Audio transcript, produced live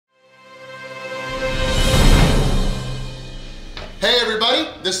everybody,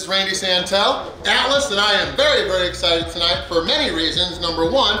 this is Randy Santel, Atlas, and I am very, very excited tonight for many reasons. Number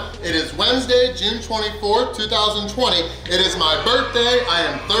one, it is Wednesday, June 24th, 2020. It is my birthday. I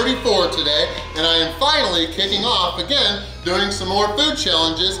am 34 today, and I am finally kicking off again doing some more food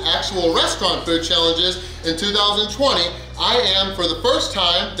challenges, actual restaurant food challenges in 2020. I am, for the first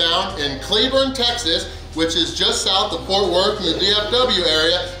time, down in Cleburne, Texas, which is just south of Fort Worth in the DFW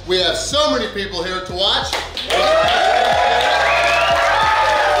area. We have so many people here to watch.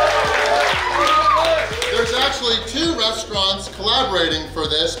 There's actually two restaurants collaborating for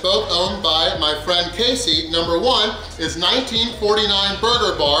this, both owned by my friend Casey. Number one is 1949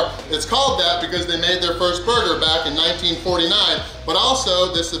 Burger Bar. It's called that because they made their first burger back in 1949, but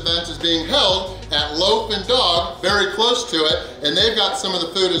also this event is being held at Loaf'N Dog, very close to it, and they've got some of the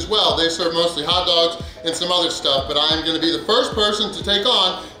food as well. They serve mostly hot dogs and some other stuff, but I'm gonna be the first person to take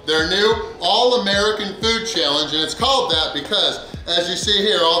on their new All-American Food Challenge, and it's called that because, as you see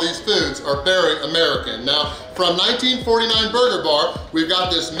here, all these foods are very American. Now, from 1949 Burger Bar, we've got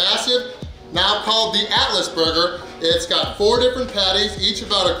this massive, now called the Atlas Burger. It's got 4 different patties, each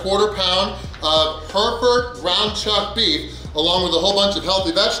about a quarter pound of Hereford ground chuck beef, along with a whole bunch of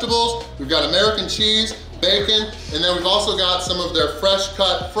healthy vegetables. We've got American cheese, bacon, and then we've also got some of their fresh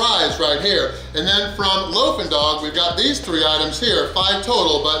cut fries right here. And then from Loaf'N Dog, we've got these 3 items here, 5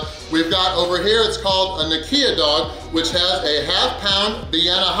 total, but we've got over here, it's called a Nakia Dog, which has a half-pound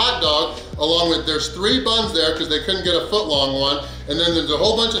Vienna hot dog, along with, there's 3 buns there because they couldn't get a foot-long one. And then there's a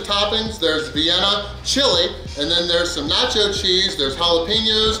whole bunch of toppings. There's Vienna chili, and then there's some nacho cheese, there's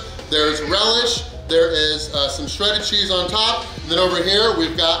jalapenos, there's relish, there is some shredded cheese on top, and then over here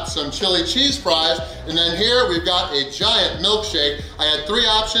we've got some chili cheese fries, and then here we've got a giant milkshake. I had 3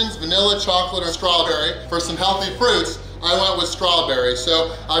 options, vanilla, chocolate, or strawberry. For some healthy fruits, I went with strawberry.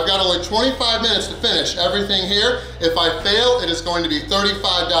 So I've got only 25 minutes to finish everything here. If I fail, it is going to be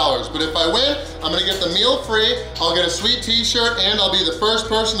 $35, but if I win, I'm gonna get the meal free, I'll get a sweet t-shirt, and I'll be the first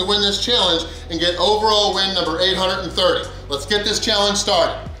person to win this challenge and get overall win number 830. Let's get this challenge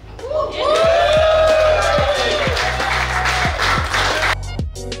started.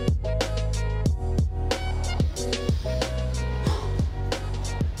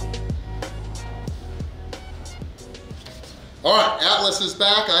 All right, Atlas is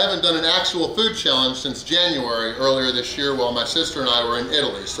back. I haven't done an actual food challenge since January, earlier this year, while my sister and I were in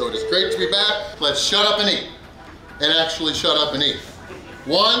Italy. So it is great to be back. Let's shut up and eat. And actually shut up and eat.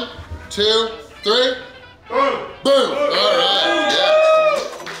 1, 2, 3. Boom! Boom! All right, yeah.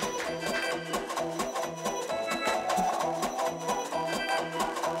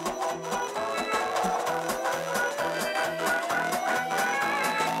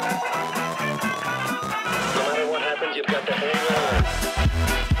 You've got to hang on.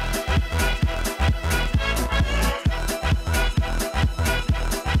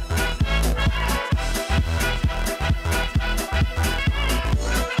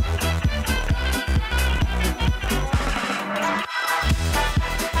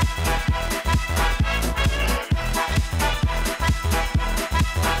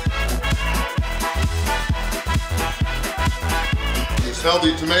 These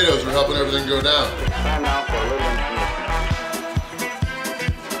healthy tomatoes are helping everything go down. Time now for a little intermission.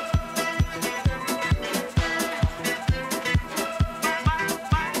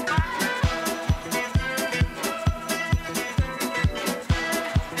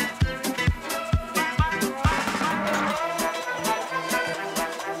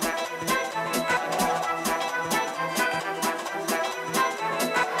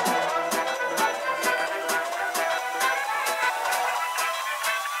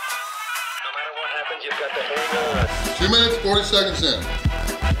 You've got to hang on. 2 minutes, 40 seconds in.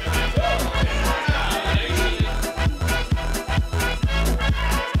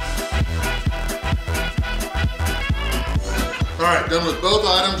 All right, done with both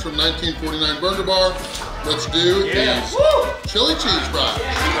items from 1949 Burger Bar. Let's do these chili cheese fries.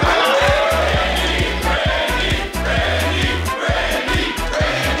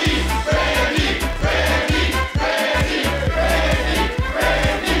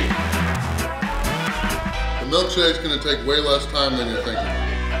 Milkshake's gonna take way less time than you're thinking.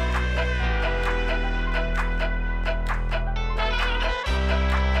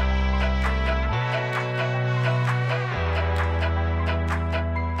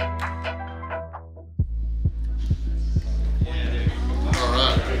 All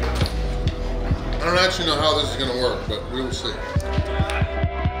right. I don't actually know how this is gonna work, but we will see.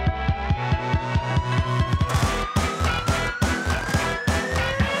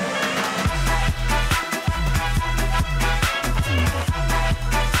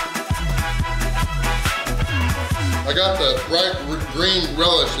 I I got the bright green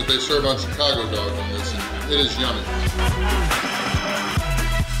relish that they serve on Chicago dogs in this. It is yummy.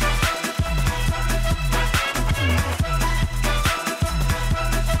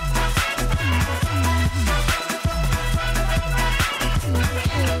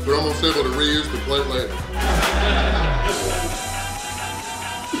 We're almost able to reuse the plate later.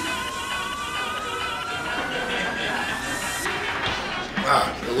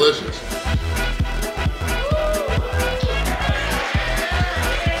 Ah, delicious.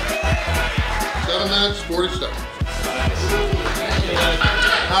 Minutes, 40 seconds.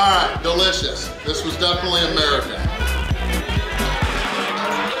 All right, delicious. This was definitely American.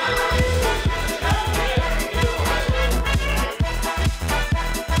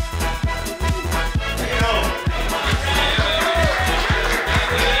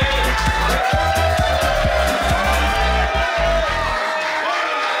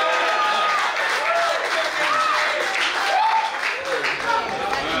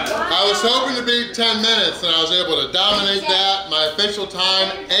 I was hoping to beat 10 minutes and I was able to dominate that. My official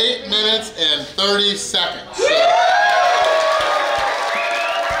time, 8 minutes and 30 seconds. So. Thank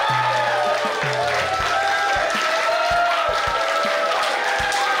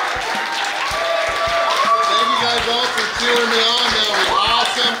you guys all for cheering me on. That was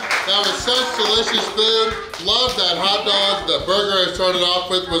awesome. That was such delicious food. Love that hot dog. The burger I started off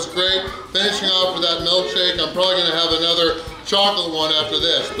with was great. Finishing off with that milkshake. I'm probably gonna have another chocolate one after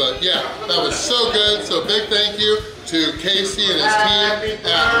this, but yeah, that was so good. So big thank you to Casey and his team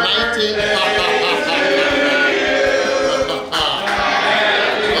at 19.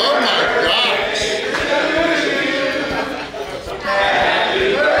 Oh my gosh.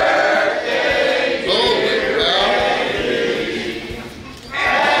 Holy cow.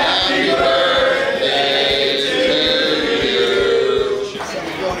 Happy birthday to you.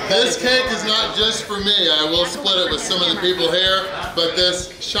 This cake is not just for me. I will split it with some of the people here, but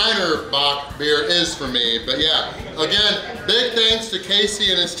this Shiner Bock beer is for me. But yeah, again, big thanks to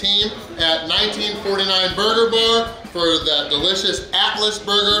Casey and his team at 1949 Burger Bar for that delicious Atlas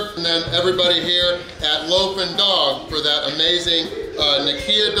burger, and then everybody here at Loaf'N Dog for that amazing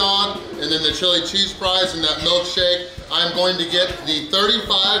Nakia Dog, and then the chili cheese fries and that milkshake. I'm going to get the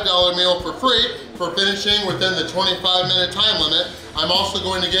 $35 meal for free for finishing within the 25-minute time limit. I'm also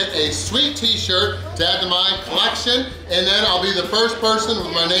going to get a sweet t-shirt to add to my collection, and then I'll be the first person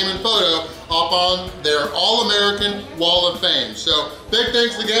with my name and photo up on their All-American Wall of Fame. So big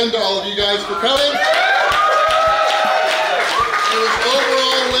thanks again to all of you guys for coming. It was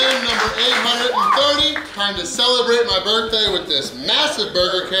overall win number 830. Time to celebrate my birthday with this massive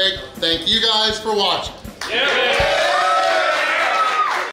burger cake. Thank you guys for watching. Yeah.